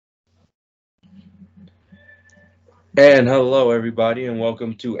And hello, everybody, and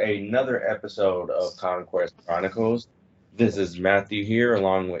welcome to another episode of Conquest Chronicles. This is Matthew here,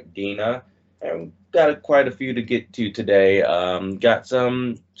 along with Dina, and we've got quite a few to get to today. Got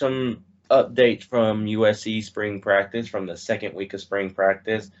some updates from USC spring practice from the second week of spring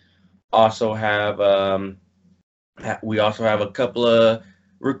practice. Also have we also have a couple of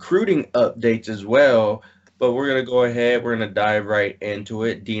recruiting updates as well. But we're gonna go ahead. We're gonna dive right into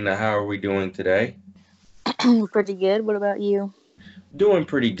it. Dina, how are we doing today? Pretty good. What about you? Doing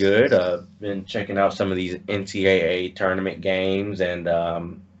pretty good. Been checking out some of these NCAA tournament games, and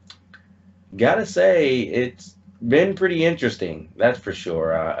gotta say it's been pretty interesting. That's for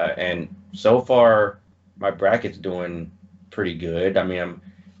sure. And so far, my bracket's doing pretty good. I mean, I'm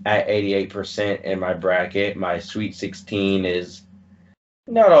at 88% in my bracket. My Sweet 16 is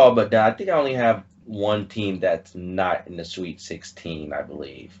not all but done. I think I only have one team that's not in the Sweet 16, I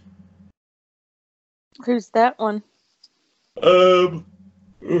believe. Who's that one? Um,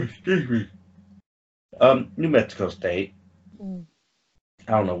 excuse me. New Mexico State. Mm.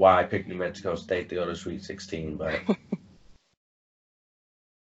 I don't know why I picked New Mexico State to go to Sweet 16, but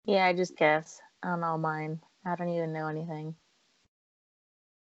Yeah, I just guess. I don't know mine. I don't even know anything.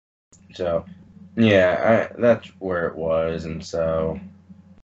 so yeah, that's where it was, and so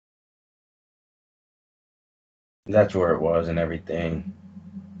that's where it was and everything.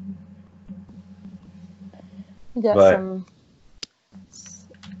 We got But some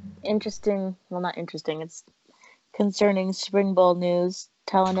interesting, well, not interesting, it's concerning spring ball news.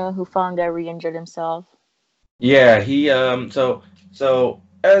 Talanoa Hufanga re injured himself. yeah, he so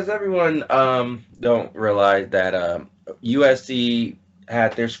as everyone don't realize that USC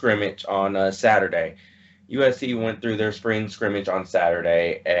had their scrimmage on Saturday. USC went through their spring scrimmage on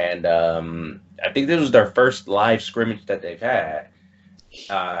Saturday, and I think this was their first live scrimmage that they've had.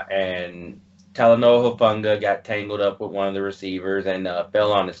 And Talanoa Hufanga got tangled up with one of the receivers and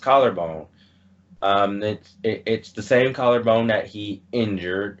fell on his collarbone. It's the same collarbone that he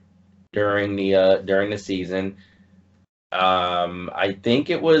injured during the season. I think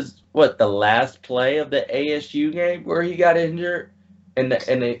it was the last play of the ASU game where he got injured, and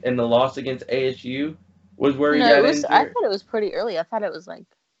the loss against ASU was where he No, it got was. I injured. thought it was pretty early. I thought it was like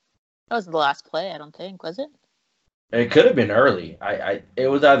that was the last play. I don't think was it. It could have been early. It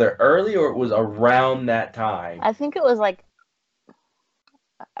was either early or it was around that time. I think it was like.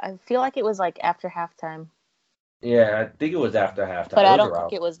 I feel like it was like after halftime, Yeah, I think it was after halftime. but It I was don't think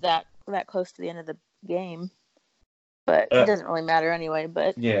around. it was that close to the end of the game. But it Uh, doesn't really matter anyway.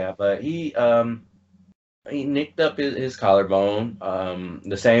 But yeah, but he nicked up his collarbone,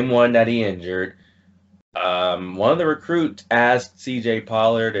 the same one that he injured. One of the recruits asked C.J.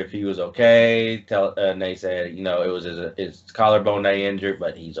 Pollard if he was okay. And they said, it was his collarbone that he injured,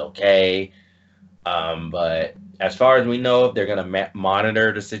 but he's okay. But as far as we know, they're gonna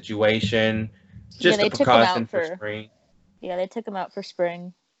monitor the situation. yeah, Just a they took him precaution out for for spring. yeah they took him out for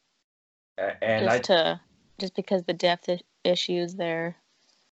spring And just I to just because the depth issues there.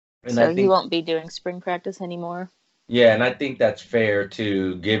 and I So he think won't be doing spring practice anymore. yeah, and I think that's fair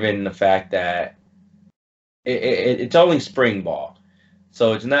too, given the fact that it's only spring ball.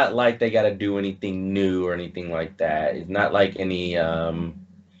 So it's not like they got to do anything new or anything like that. It's not like any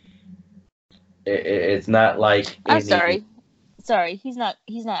it's not like I'm any. sorry. Sorry, he's not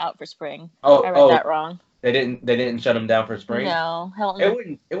out for spring. I Oh, read oh, that wrong. they didn't shut him down for spring. No, It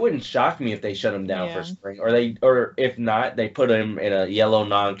Helton. wouldn't shock me if they shut him down for Yeah. spring, or if not, they put him in a yellow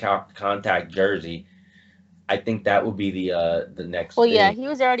non-contact jersey. I think that would be the next Well, yeah, thing. he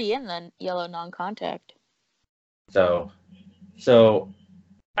was already in the yellow non-contact. So so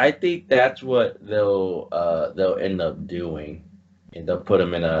I think that's what they'll end up doing. And they'll put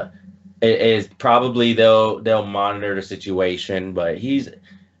him in a. It is probably they'll monitor the situation, but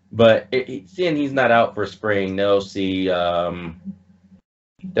seeing he's not out for spring, they'll see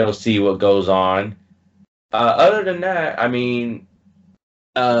what goes on. Other than that, I mean,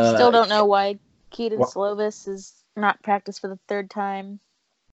 Still uh, don't know why Keaton wh- Slovis is not practiced for the third time.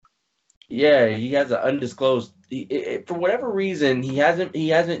 yeah, he has an undisclosed. For whatever reason, he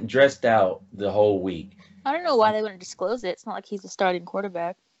hasn't dressed out the whole week. I don't know why they wouldn't disclose it. It's not like he's a starting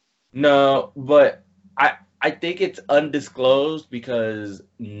quarterback. No, but I think it's undisclosed because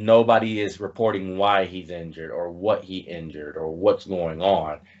nobody is reporting why he's injured or what he injured or what's going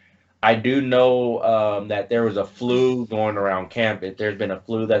on. I do know that there was a flu going around campus. There's been a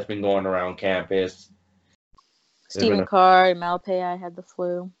flu that's been going around campus. There's been Stephen a Carr and Malpay had the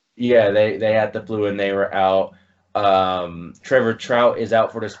flu. Yeah, they had the flu and they were out. Trevor Trout is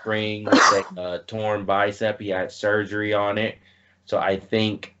out for the spring with a torn bicep. He had surgery on it, so I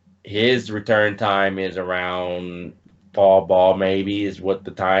think his return time is around fall ball maybe is what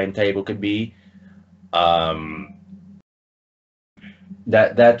the timetable could be. Um,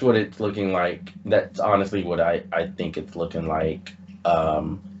 that's what it's looking like. That's honestly what I think it's looking like.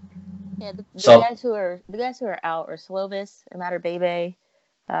 Um, Yeah, the so guys who are out are Slovis, Matter Bebe,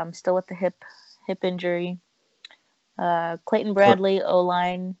 still with the hip injury. Clayton Bradley, O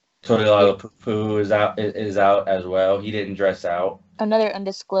line. Toliala Pupu is out as well. He didn't dress out. Another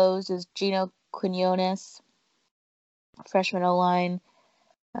undisclosed is Gino Quinones, freshman O line.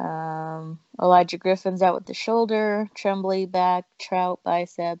 Elijah Griffin's out with the shoulder, Tremblay back, Trout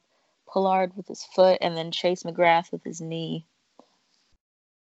bicep, Pollard with his foot, and then Chase McGrath with his knee.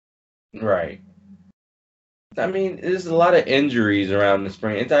 Right. I mean, there's a lot of injuries around the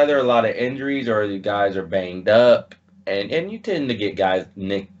spring. It's either a lot of injuries or the guys are banged up, and you tend to get guys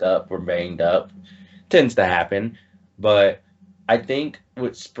nicked up or banged up. Tends to happen, but I think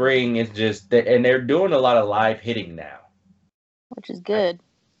with spring it's just that, and they're doing a lot of live hitting now. Which is good.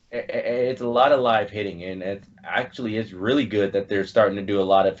 It's a lot of live hitting, and it's really good that they're starting to do a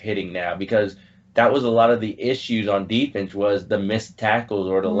lot of hitting now because that was a lot of the issues on defense was the missed tackles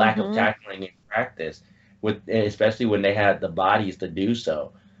or the lack of tackling in practice, with especially when they had the bodies to do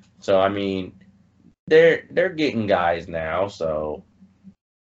so. So I mean, they're getting guys now. So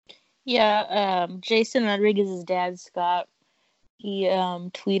yeah, Jason Rodriguez's dad Scott, he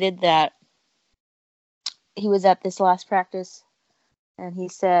tweeted that he was at this last practice. And he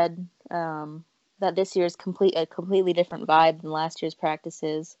said that this year is a completely different vibe than last year's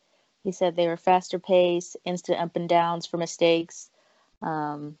practices. He said they were faster pace, instant up and downs for mistakes.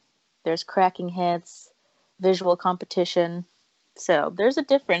 There's cracking hits, visual competition. So there's a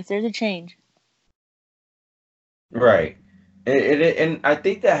difference. There's a change. right, and I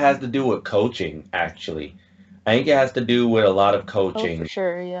think that has to do with coaching. Actually, I think it has to do with a lot of Oh, for coaching,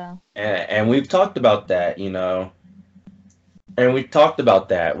 sure, yeah. and we've talked about that. And we talked about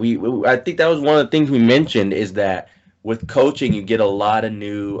that. I think that was one of the things we mentioned is that with coaching, you get a lot of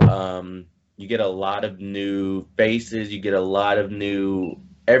new faces, you get a lot of new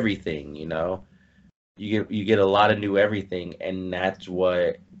everything. You get a lot of new everything, and that's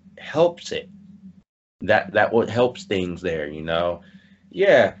what helps it. That what helps things there.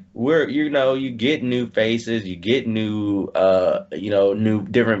 Yeah, you get new faces, you get new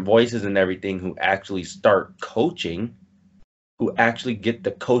different voices and everything who actually start coaching, who actually get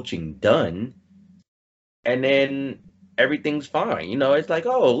the coaching done, and then everything's fine. It's like,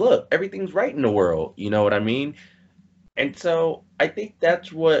 oh, look, everything's right in the world. You know what I mean? And so I think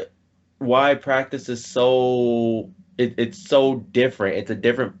that's why practice is it's so different. It's a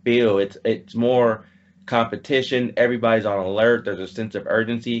different feel. It's more competition. Everybody's on alert. There's a sense of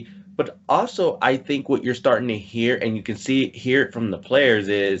urgency. But also, I think what you're starting to hear, and you can hear it from the players,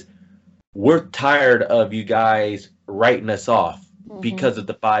 is we're tired of you guys writing us off because of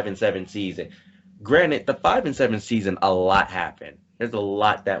the 5-7 season. Granted, the 5-7 season, a lot happened. There's a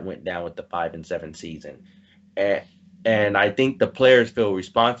lot that went down with the 5-7 season, and I think the players feel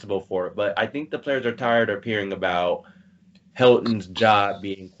responsible for it. But I think the players are tired of hearing about Helton's job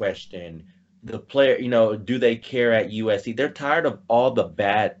being questioned. The player, do they care at USC? They're tired of all the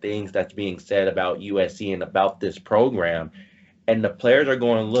bad things that's being said about USC and about this program, and the players are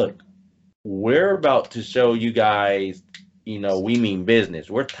going, look, we're about to show you guys, we mean business.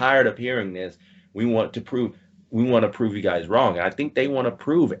 We're tired of hearing this. We want to prove you guys wrong. And I think they want to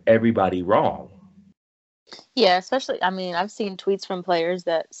prove everybody wrong. Yeah, especially, I mean, I've seen tweets from players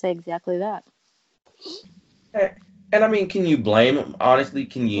that say exactly that. And I mean, can you blame them? Honestly,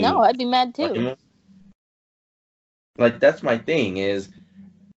 can you? No, I'd be mad too. Like, that's my thing is,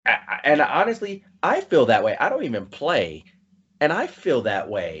 and honestly, I feel that way. I don't even play. And I feel that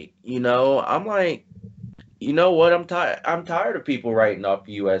way. I'm like, you know what? I'm tired of people writing off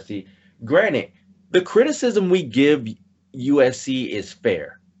USC. Granted, the criticism we give USC is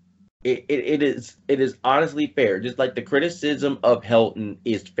fair. It is honestly fair. Just like the criticism of Helton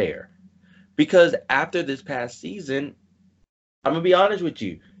is fair. Because after this past season, I'm gonna be honest with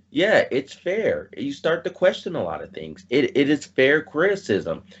you. Yeah, it's fair. You start to question a lot of things. It is fair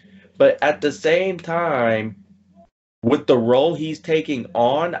criticism. But at the same time, with the role he's taking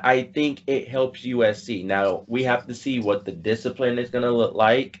on, I think it helps USC. Now, we have to see what the discipline is going to look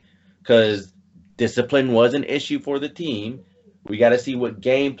like because discipline was an issue for the team. We got to see what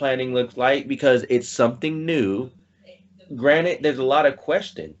game planning looks like because it's something new. Granted, there's a lot of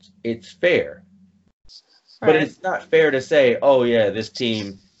questions. It's fair. Right. But it's not fair to say, oh, yeah, this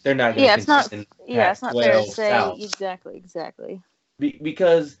team, they're not going to contend. It's not fair to say. South. Exactly.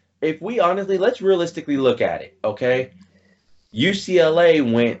 Because if we honestly, let's realistically look at it, okay? UCLA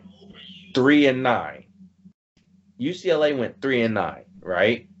went 3-9. UCLA went 3-9,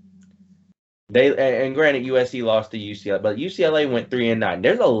 right? And granted USC lost to UCLA, but UCLA went 3-9.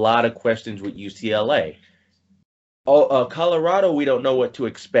 There's a lot of questions with UCLA. Colorado, we don't know what to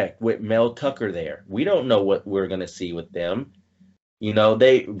expect with Mel Tucker there. We don't know what we're gonna see with them. You know,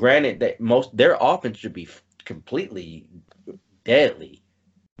 granted that their offense should be completely deadly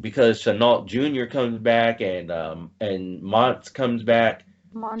because Chenault Jr. comes back and Montez comes back.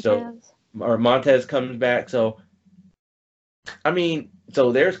 Montez comes back. So I mean,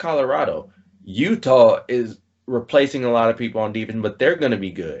 so there's Colorado. Utah is replacing a lot of people on defense, but they're going to be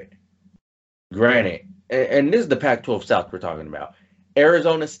good. Granted, and this is the Pac-12 South we're talking about.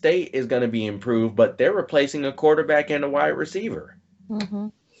 Arizona State is going to be improved, but they're replacing a quarterback and a wide receiver. Mm-hmm.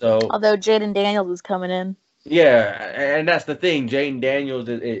 So, although Jaden Daniels is coming in. Yeah, and that's the thing. Jaden Daniels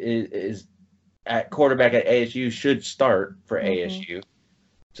is at quarterback at ASU, should start for ASU.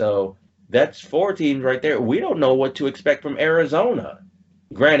 So that's 4 teams right there. We don't know what to expect from Arizona.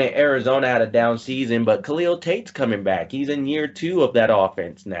 Granted, Arizona had a down season, but Khalil Tate's coming back. He's in year 2 of that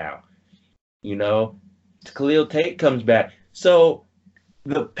offense now. You know, Khalil Tate comes back. So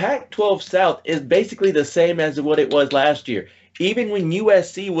the Pac-12 South is basically the same as what it was last year. Even when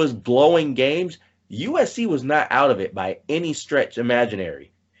USC was blowing games, USC was not out of it by any stretch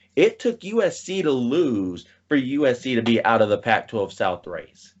imaginary. It took USC to lose for USC to be out of the Pac-12 South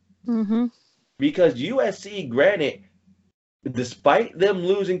race. Mm-hmm. Because USC, granted, despite them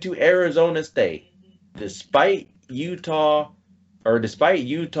losing to Arizona State, despite Utah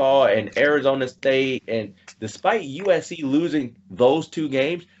and Arizona State, and despite USC losing those 2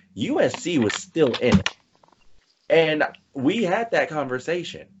 games, USC was still in it. And we had that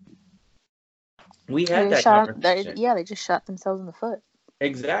conversation. They just shot themselves in the foot.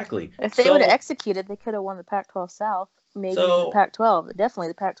 Exactly. If they would have executed, they could have won the Pac-12 South. Maybe the Pac-12. Definitely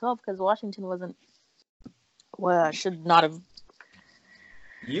the Pac-12 because Washington should not have.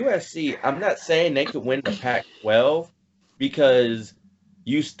 USC, I'm not saying they could win the Pac-12 because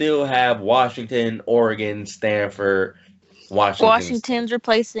you still have Washington, Oregon, Stanford, Washington's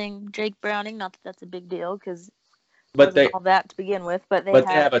replacing Jake Browning. Not that that's a big deal because all that to begin with. But they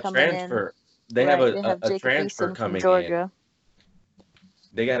have a transfer. They have a transfer coming in.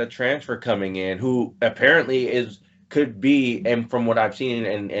 They got a transfer coming in who apparently could be, and from what I've seen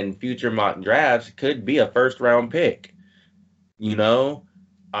in future mock drafts, could be a first-round pick. You know,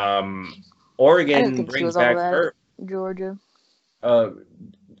 Oregon brings back Georgia.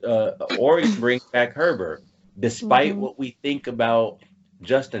 Oregon brings back Herbert. Despite what we think about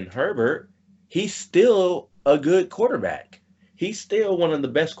Justin Herbert, he's still a good quarterback. He's still one of the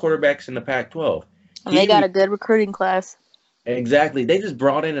best quarterbacks in the Pac-12. And they got a good recruiting class. Exactly. They just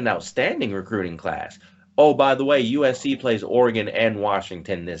brought in an outstanding recruiting class. Oh, by the way, USC plays Oregon and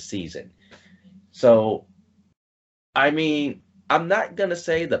Washington this season. So, I mean, I'm not going to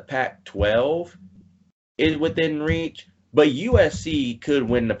say the Pac-12 is within reach, but USC could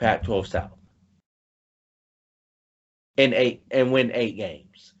win the Pac-12 South and win 8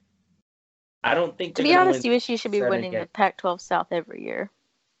 games. I don't think. To be honest, USC should be winning the Pac-12 South every year.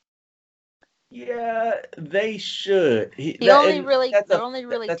 Yeah, they should. The only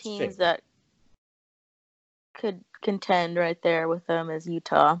really teams that could contend right there with them is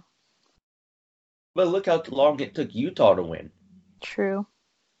Utah. But look how long it took Utah to win. True.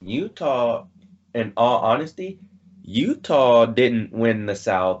 Utah, in all honesty, Utah didn't win the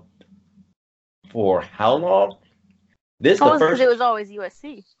South for how long? Because it was always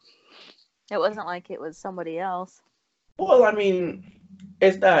USC. It wasn't like it was somebody else. Well, I mean,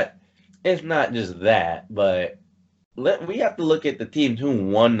 it's not just that, but we have to look at the teams who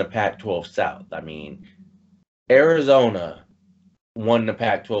won the Pac-12 South. I mean, Arizona won the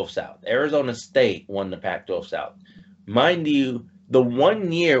Pac-12 South. Arizona State won the Pac-12 South. Mind you, the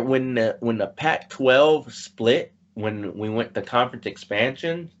one year when the Pac-12 split, when we went to conference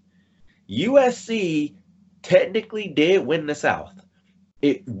expansion, USC technically did win the South.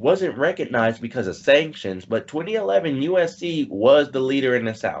 It wasn't recognized because of sanctions, but 2011 USC was the leader in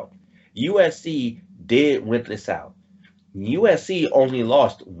the South. USC did win the South. USC only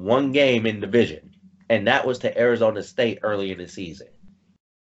lost 1 game in division, and that was to Arizona State early in the season.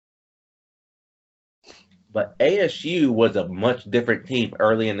 But ASU was a much different team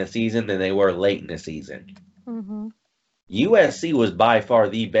early in the season than they were late in the season. Mm-hmm. USC was by far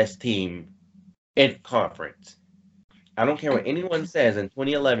the best team in conference. I don't care what anyone says. In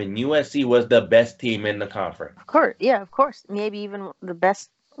 2011, USC was the best team in the conference. Of course, yeah, of course. Maybe even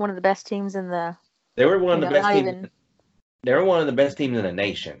one of the best teams in the. They were one of the best teams. They were one of the best teams in the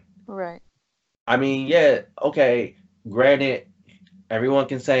nation. Right. I mean, yeah, okay. Granted, Everyone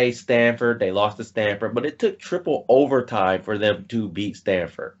can say Stanford, they lost to Stanford, but it took triple overtime for them to beat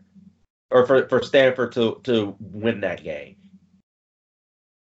Stanford. Or for Stanford to win that game.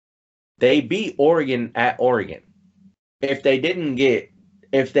 They beat Oregon at Oregon. If they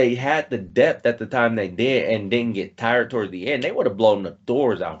had the depth at the time they did and didn't get tired towards the end, they would have blown the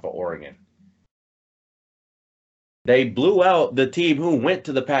doors out for Oregon. They blew out the team who went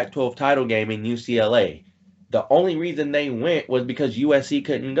to the Pac-12 title game in UCLA. The only reason they went was because USC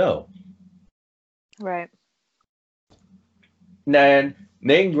couldn't go. Right. And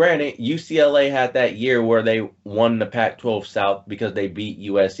then granted, UCLA had that year where they won the Pac-12 South because they beat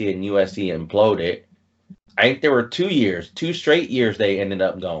USC and USC imploded. I think there were 2 straight years they ended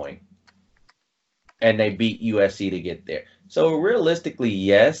up going. And they beat USC to get there. So realistically,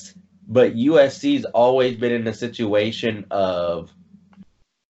 yes, but USC's always been in a situation of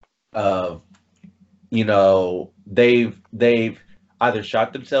they've either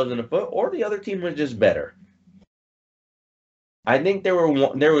shot themselves in the foot or the other team was just better. I think there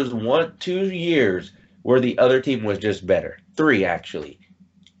was 2 years where the other team was just better. 3 actually.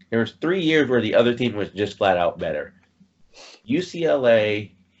 There was 3 years where the other team was just flat out better.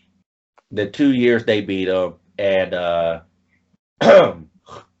 UCLA, the 2 years they beat them, and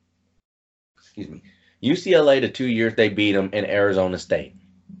excuse me, UCLA the 2 years they beat them, and Arizona State.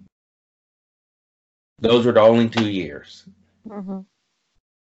 Those were the only 2 years. Mm-hmm.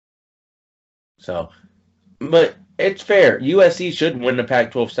 So, but it's fair. USC should win the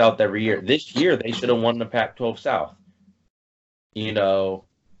Pac-12 South every year. This year, they should have won the Pac-12 South.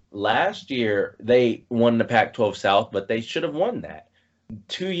 Last year, they won the Pac-12 South, but they should have won that.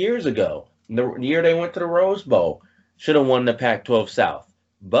 2 years ago, the year they went to the Rose Bowl, should have won the Pac-12 South.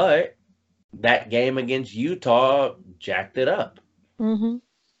 But that game against Utah jacked it up. Mm-hmm.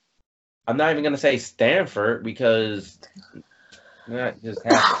 I'm not even going to say Stanford because that just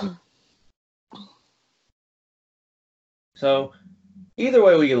happened. So either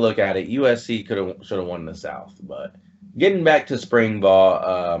way we can look at it, USC should have won the South. But getting back to spring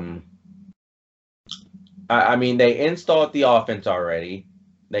ball, I mean they installed the offense already.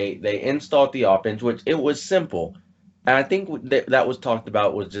 They installed the offense, which it was simple. And I think that was talked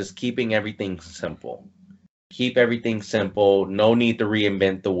about was just keeping everything simple. Keep everything simple. No need to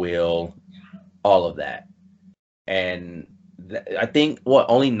reinvent the wheel. All of that. And I think,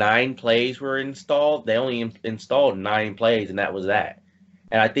 only 9 plays were installed? They only installed 9 plays, and that was that.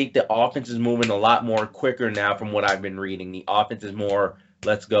 And I think the offense is moving a lot more quicker now from what I've been reading. The offense is more,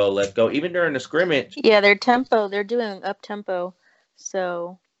 let's go. Even during the scrimmage. Yeah, they're doing up-tempo.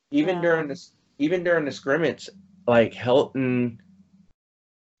 So Even during the scrimmage, like Helton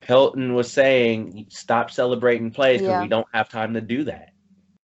was saying, stop celebrating plays because we don't have time to do that.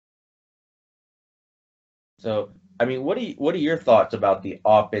 So, I mean, what are your thoughts about the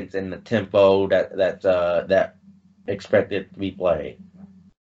offense and the tempo that expected to be played?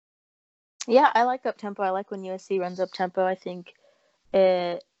 Yeah, I like up-tempo. I like when USC runs up-tempo. I think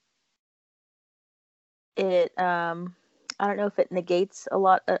it I don't know if it negates a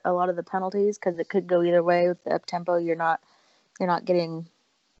lot of the penalties because it could go either way with the up-tempo. You're not getting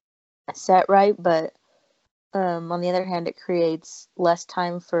set right, but on the other hand, it creates less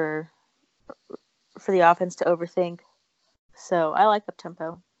time for the offense to overthink. So I like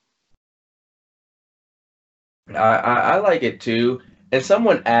up-tempo. I like it too. And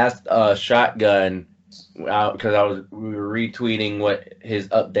someone asked Shotgun, because we were retweeting what his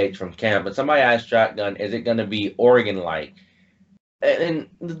updates from camp, but somebody asked Shotgun, is it going to be Oregon-like? And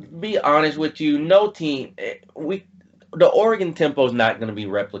to be honest with you, no team, the Oregon tempo is not going to be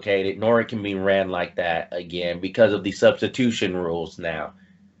replicated, nor it can be ran like that again because of the substitution rules now.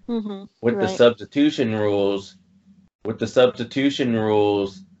 Mm-hmm, With the substitution rules,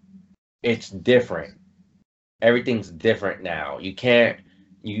 it's different. Everything's different now. You can't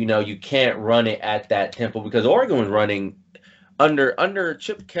run it at that tempo because Oregon was running under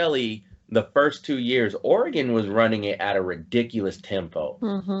Chip Kelly the first 2 years. Oregon was running it at a ridiculous tempo.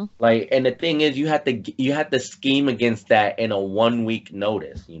 Mm-hmm. And the thing is, you had to scheme against that in a 1 week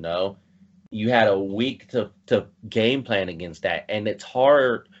notice. You had a week to game plan against that, and it's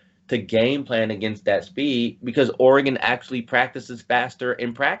hard to game plan against that speed because Oregon actually practices faster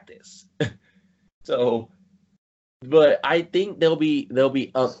in practice. So, but I think they'll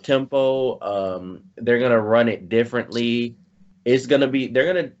be up tempo. They're gonna run it differently. I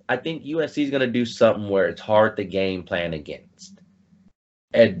think USC is gonna do something where it's hard to game plan against,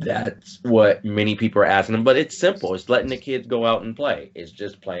 and that's what many people are asking them. But it's simple. It's letting the kids go out and play. It's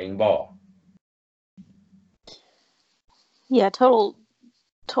just playing ball. Yeah, total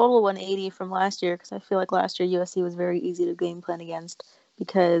total 180 from last year, because I feel like last year USC was very easy to game plan against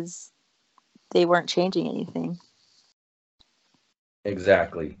because they weren't changing anything.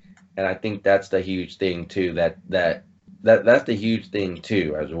 Exactly. And I think that's the huge thing too. That's the huge thing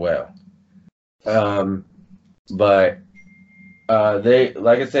too as well. But they,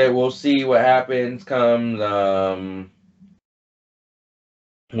 like I said, we'll see what happens comes.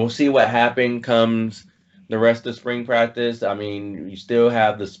 We'll see what happens comes the rest of spring practice. I mean, you still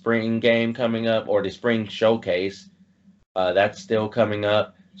have the spring game coming up, or the spring showcase. That's still coming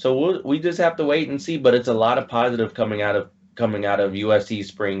up. So we just have to wait and see. But it's a lot of positive coming out of USC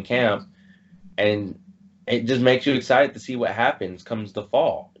spring camp, and it just makes you excited to see what happens comes the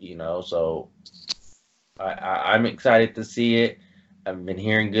fall. So I'm excited to see it. I've been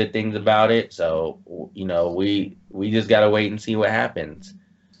hearing good things about it. So we just gotta wait and see what happens.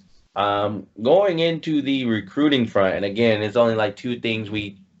 Going into the recruiting front, and again, it's only like two things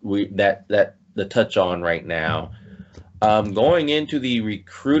we that the touch on right now. Going into the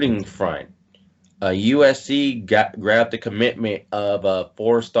recruiting front, USC grabbed the commitment of a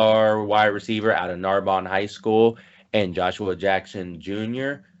 4-star wide receiver out of Narbonne High School, and Joshua Jackson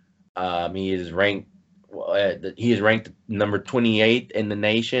Jr. He is ranked. He is ranked number 28 in the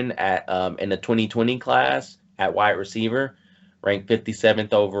nation at in the 2020 class at wide receiver, ranked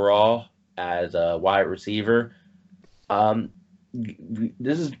 57th overall as a wide receiver.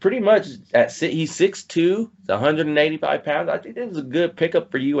 This is pretty much he's 6'2", 185 pounds. I think this is a good pickup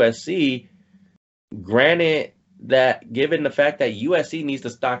for USC. Granted that given the fact that USC needs to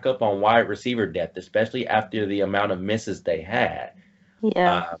stock up on wide receiver depth, especially after the amount of misses they had.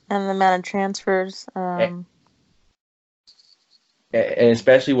 Yeah, and the amount of transfers. And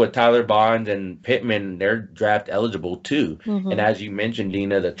especially with Tyler Bonds and Pittman, they're draft eligible too. Mm-hmm. And as you mentioned,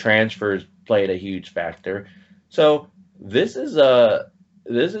 Dina, the transfers played a huge factor. So it's a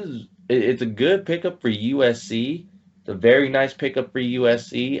good pickup for USC. It's a very nice pickup for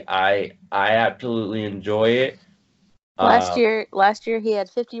USC. I absolutely enjoy it. Last year he had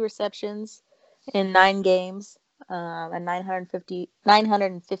 50 receptions in 9 games, and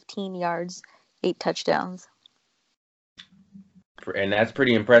 915 yards, 8 touchdowns. And that's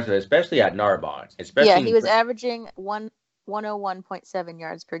pretty impressive, especially at Narbonne. He was averaging 101.7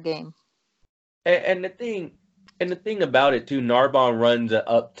 yards per game. And the thing about it too, Narbonne runs an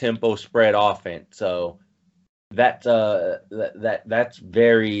up-tempo spread offense, so that's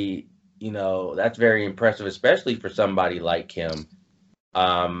very that's very impressive, especially for somebody like him,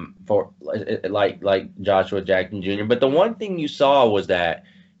 for like Joshua Jackson Jr. But the one thing you saw was that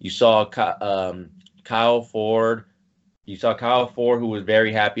you saw Kyle Ford. You saw Kyle Ford, who was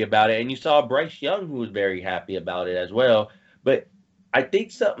very happy about it, and you saw Bryce Young, who was very happy about it as well. But I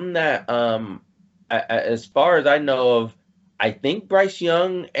think something that, as far as I know of, I think Bryce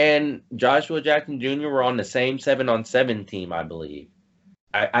Young and Joshua Jackson Jr. were on the same 7-on-7 team, I believe.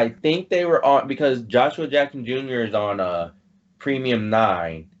 I think they were on, because Joshua Jackson Jr. is on a Premium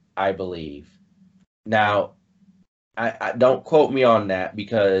 9, I believe. Now, I don't quote me on that,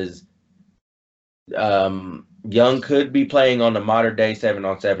 because Young could be playing on the modern day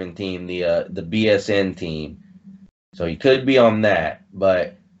 7-on-7 team, the BSN team. So he could be on that.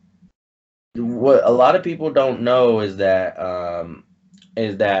 But what a lot of people don't know is that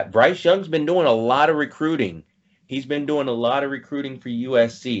Bryce Young's been doing a lot of recruiting. He's been doing a lot of recruiting for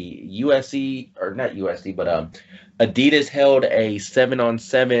USC. Or not USC, but Adidas held a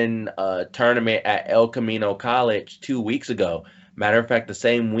 7-on-7 tournament at El Camino College 2 weeks ago. Matter of fact, the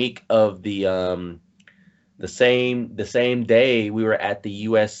same week of the same day we were at the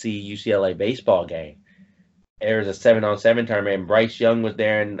USC UCLA baseball game. There was a 7-on-7 tournament, and Bryce Young was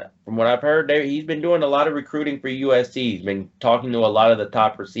there. And from what I've heard, he's been doing a lot of recruiting for USC. He's been talking to a lot of the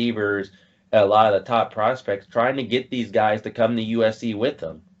top receivers, a lot of the top prospects, trying to get these guys to come to USC with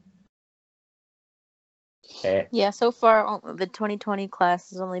him. Yeah, so far the 2020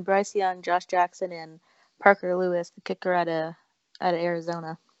 class is only Bryce Young, Josh Jackson, and Parker Lewis, the kicker out of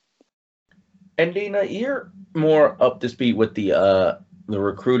Arizona. And Dina, you're more up to speed with the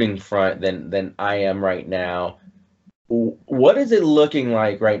recruiting front than I am right now. What is it looking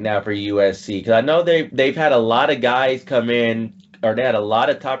like right now for USC? Because I know they've had a lot of guys come in, or they had a lot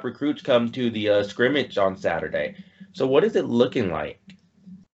of top recruits come to the scrimmage on Saturday. So what is it looking like?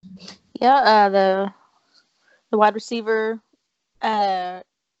 Yeah, the wide receiver,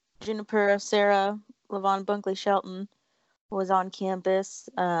 Juniper Sarah Levon Bunkley Shelton was on campus.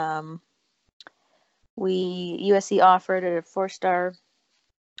 USC offered a 4-star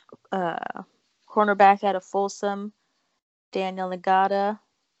cornerback out of Folsom, Daniel Nagata.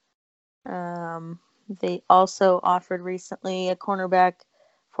 They also offered recently a cornerback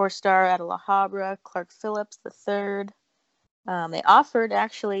 4-star out of La Habra, Clark Phillips the third. They offered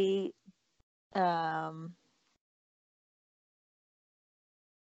actually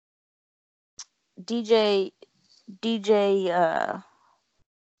DJ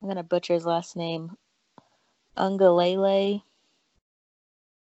I'm gonna butcher his last name, Ungalele.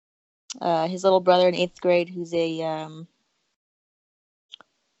 His little brother in 8th grade, who's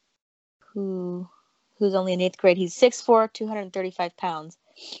only in 8th grade. He's 6'4", 235 pounds.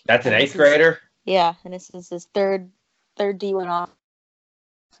 That's an 8th grader? Yeah, and this is his third D1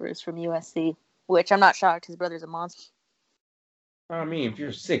 offers from USC, which I'm not shocked. His brother's a monster. I mean, if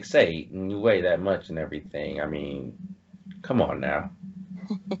you're 6'8" and you weigh that much and everything, I mean, come on now.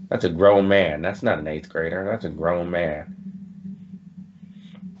 That's a grown man. That's not an 8th grader. That's a grown man.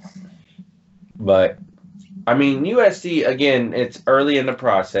 But, I mean, USC, again, it's early in the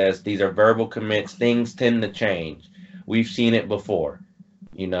process. These are verbal commits. Things tend to change. We've seen it before.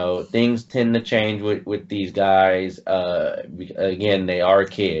 You know, things tend to change with these guys. Again, they are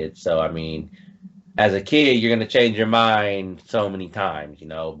kids. So, I mean, as a kid, you're going to change your mind so many times, you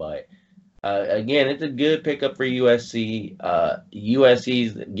know. But, again, it's a good pickup for USC.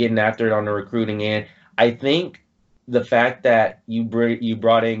 USC's getting after it on the recruiting end. I think the fact that you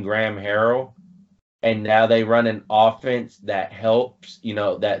brought in Graham Harrell, and now they run an offense that helps, you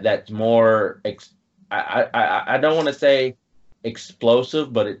know, that's more, I don't want to say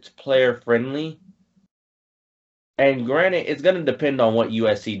explosive, but it's player friendly. And granted, it's going to depend on what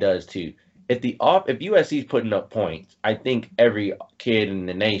USC does too. If USC's putting up points, I think every kid in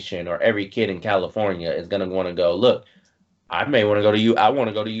the nation or every kid in California is going to want to go, look, I may want to go to I want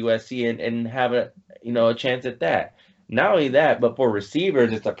to go to USC and have a chance at that. Not only that, but for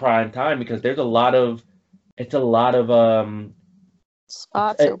receivers, it's a prime time because there's a lot of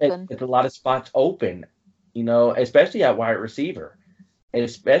spots open. It's a lot of spots open, you know, especially at wide receiver. And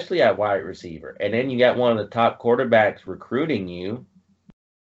then you got one of the top quarterbacks recruiting you.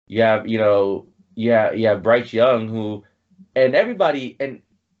 You have Bryce Young, who, and everybody, and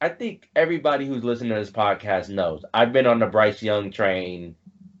I think everybody who's listening to this podcast knows I've been on the Bryce Young train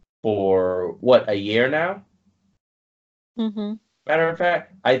for a year now? Mm-hmm. Matter of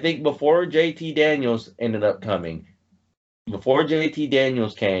fact, I think before JT Daniels ended up coming, before JT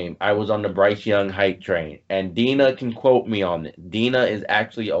Daniels came, I was on the Bryce Young hype train, and Dina can quote me on it. Dina is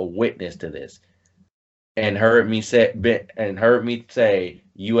actually a witness to this, and heard me say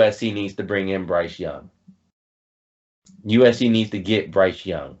USC needs to bring in Bryce Young. USC needs to get Bryce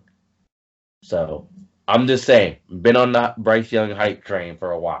Young. So I'm just saying, been on the Bryce Young hype train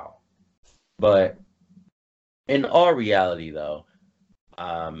for a while, but in all reality, though,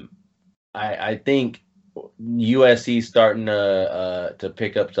 I think USC starting to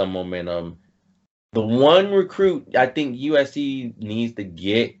pick up some momentum. The one recruit I think USC needs to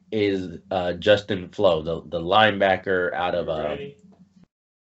get is Justin Flo, the linebacker out of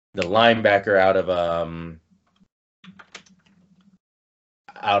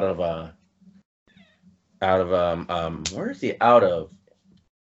where is he out of?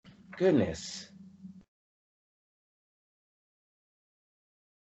 Goodness.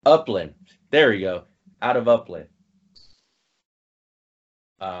 Upland. There we go. Out of Upland.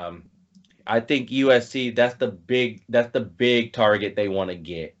 I think USC, that's the big target they want to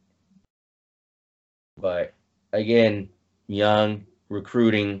get. But again, young,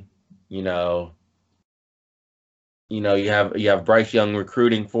 recruiting, you have Bryce Young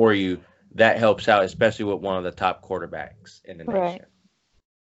recruiting for you. That helps out, especially with one of the top quarterbacks in the nation.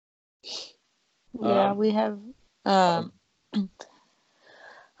 Yeah, we have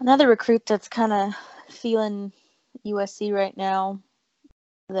another recruit that's kind of feeling USC right now.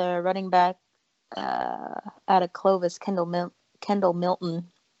 The running back out of Clovis, Kendall Milton,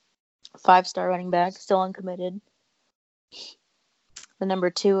 5-star running back, still uncommitted. The number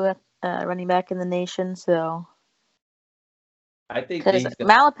 2 running back in the nation. So I think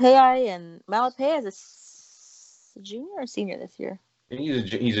Malapaya is a junior or senior this year.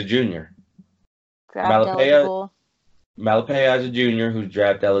 He's a junior. Draft eligible. Malapaya is a junior who's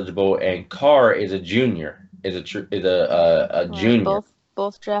draft eligible, and Carr is a junior. Is a junior.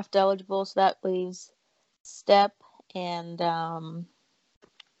 Both draft eligible, so that leaves Stepp and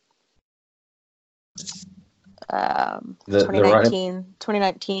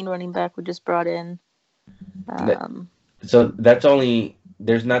 2019 running back we just brought in. So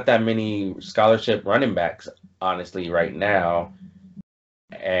there's not that many scholarship running backs, honestly, right now.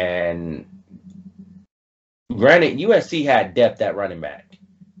 And granted, USC had depth at running back.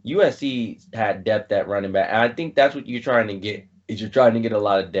 And I think that's what you're trying to get. Is you're trying to get a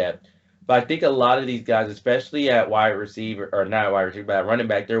lot of depth. But I think a lot of these guys, especially at wide receiver, or not wide receiver, but at running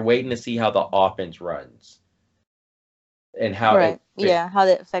back, they're waiting to see how the offense runs and how Right. it fits. Yeah, how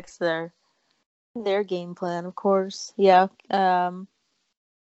that affects their game plan, of course. Yeah.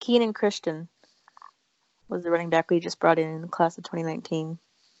 Keenan Christian was the running back we just brought in the class of 2019.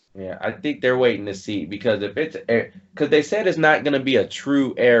 Yeah, I think they're waiting to see because if it's because they said it's not going to be a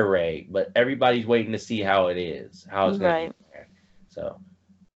true air raid, but everybody's waiting to see how it is, how it's going to Right. be. So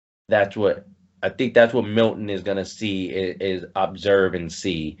that's what I think. That's what Milton is going to see is observe and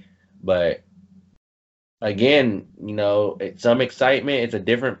see. But again, it's some excitement. It's a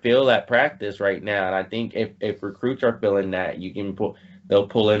different feel at practice right now, and I think if recruits are feeling that, they'll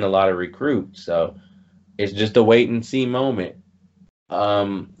pull in a lot of recruits. So it's just a wait and see moment.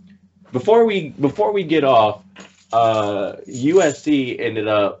 Before we get off, USC ended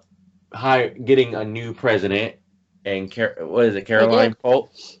up getting a new president, and what is it, Caroline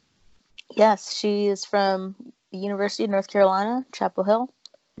Polk? Yes, she is from the University of North Carolina, Chapel Hill.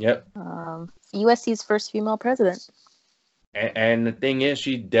 Yep. USC's first female president. And the thing is,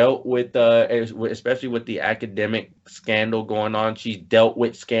 she dealt with, especially with the academic scandal going on. She's dealt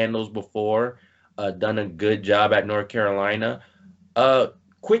with scandals before, done a good job at North Carolina.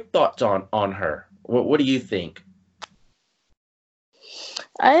 Quick thoughts on her. What do you think?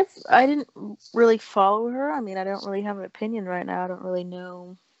 I didn't really follow her. I mean, I don't really have an opinion right now. I don't really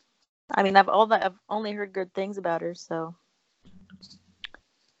know. I mean, I've only heard good things about her, so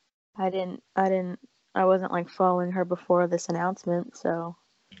I wasn't like following her before this announcement, so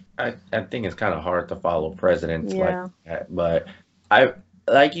I think it's kind of hard to follow presidents yeah. like that, but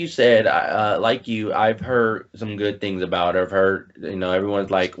like you said, I've heard some good things about her. I've heard,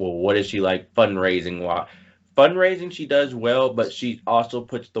 everyone's like, well, what is she like fundraising? Fundraising, she does well, but she also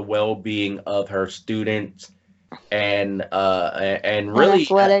puts the well-being of her students and really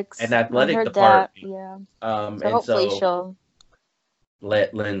athletics. an athletic I heard department. that, yeah. So and hopefully she'll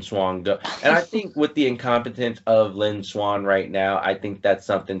let Lynn Swann go. And I think with the incompetence of Lynn Swann right now, I think that's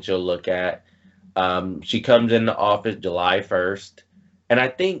something she'll look at. She comes into office July 1st, and I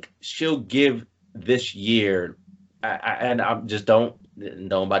think she'll give this year, and I'm just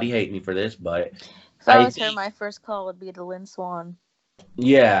nobody hate me for this, but if I was her, my first call would be to Lynn Swann.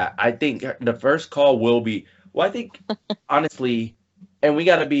 Yeah, I think the first call will be, well, I think honestly, and we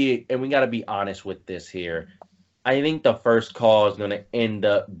gotta be honest with this here. I think the first call is going to end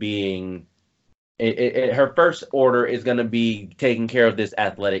up being her first order is going to be taking care of this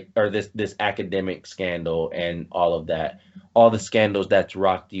athletic or this academic scandal and all of that, all the scandals that's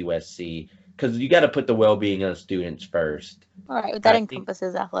rocked USC, because you got to put the well-being of the students first. All right, but that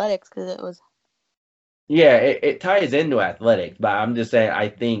encompasses athletics because it was. Yeah, it ties into athletics, but I'm just saying I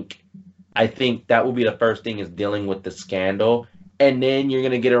think that will be the first thing is dealing with the scandal, and then you're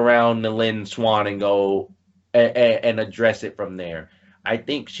going to get around to Lynn Swann and go and address it from there. I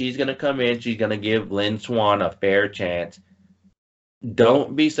think she's going to come in. She's going to give Lynn Swann a fair chance.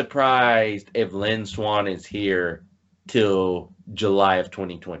 Don't be surprised if Lynn Swann is here till July of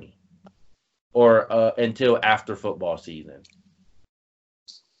 2020 or until after football season.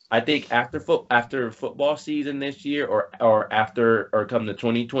 I think after football season this year or come the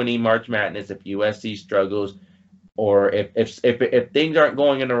 2020 March Madness, if USC struggles or if things aren't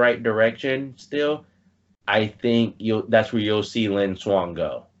going in the right direction still, I think that's where you'll see Lynn Swann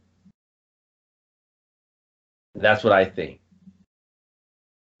go. That's what I think.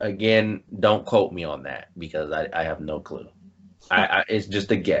 Again, don't quote me on that because I have no clue. It's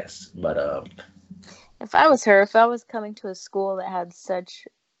just a guess. But if I was her, if I was coming to a school that had such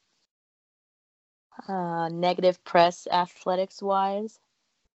negative press athletics wise,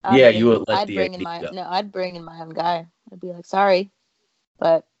 you would let I'd bring in my own guy. I'd be like, sorry,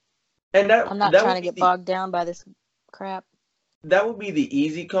 but I'm not trying to get bogged down by this crap. That would be the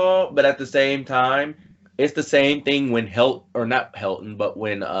easy call, but at the same time, it's the same thing when when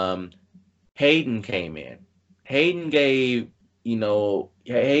Hayden came in. Hayden gave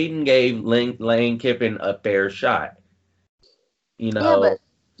Lane Kiffin a fair shot. Yeah, but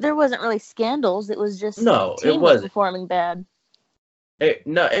there wasn't really scandals. It was just the team was performing bad.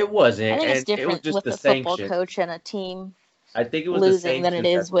 It wasn't. I think it's different it was just with a football coach and a team. I think it was losing than it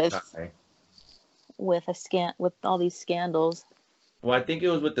is with all these scandals. Well, I think it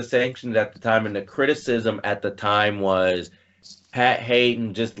was with the sanctions at the time, and the criticism at the time was Pat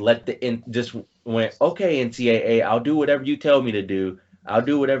Hayden just went, okay, NCAA, I'll do whatever you tell me to do. I'll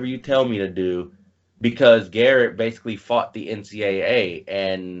do whatever you tell me to do, because Garrett basically fought the NCAA,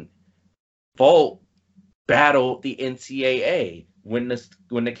 and Folk battled the NCAA when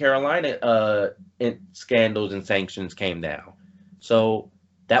the Carolina scandals and sanctions came down. So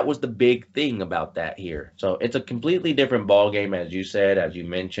that was the big thing about that here. So it's a completely different ball game, as you said, as you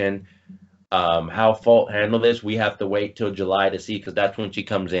mentioned. How Fault handle this, we have to wait till July to see, because that's when she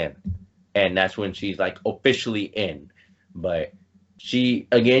comes in, and that's when she's like officially in. But she,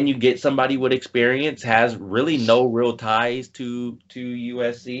 again, you get somebody with experience, has really no real ties to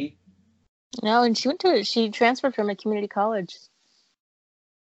USC. No, and she transferred from a community college,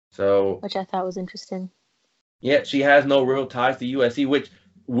 So which I thought was interesting. yeah, she has no real ties to USC, which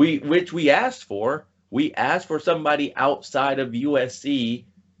we asked for. We asked for somebody outside of USC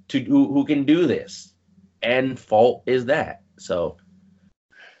to do, who can do this, and Fault is that. So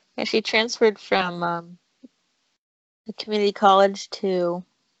And she transferred from a community college to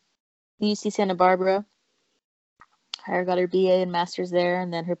UC Santa Barbara. I got her BA and master's there,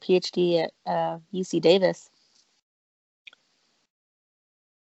 and then her PhD at UC Davis.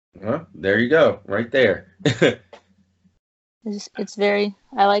 there you go, right there. It's very.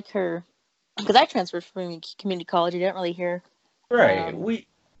 I like her because I transferred from community college. I didn't really hear Right.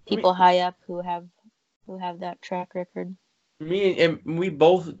 people high up who have that track record. Me and we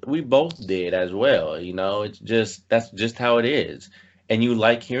both did as well. You know, it's just that's just how it is, and you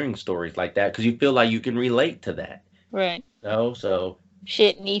like hearing stories like that because you feel like you can relate to that. Right. You know, so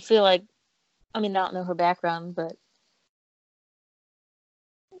Shit, and you feel like, I mean, I don't know her background, but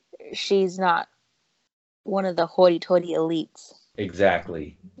she's not one of the hoity-toity elites.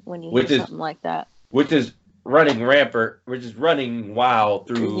 exactly. When you hear something like that, which is running rampant, which is running wild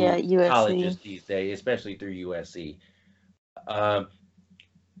through USC. colleges these days, especially through USC. Other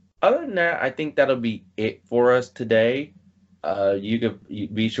than that, I think that'll be it for us today. You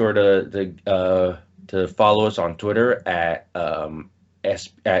be sure to follow us on Twitter at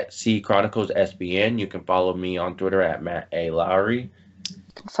C Chronicles SBN. You can follow me on Twitter at Matt A Lowry. You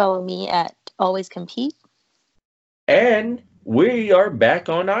can follow me at Always Compete. And we are back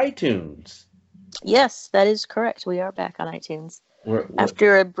on iTunes. Yes, that is correct. We are back on iTunes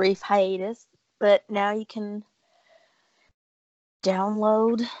after a brief hiatus, but now you can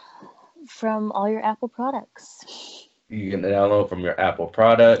download from all your Apple products. You can download from your Apple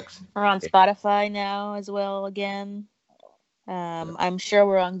products. We're on Spotify now as well again. I'm sure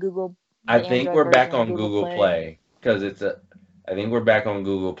we're on Google. I think we're back on Google Play because I think we're back on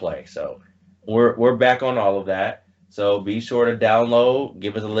Google Play. So we're back on all of that. So be sure to download,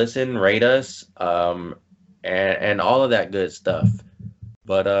 give us a listen, rate us, and all of that good stuff.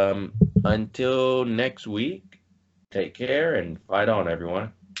 But until next week, take care and fight on,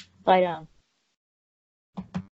 everyone. Fight on.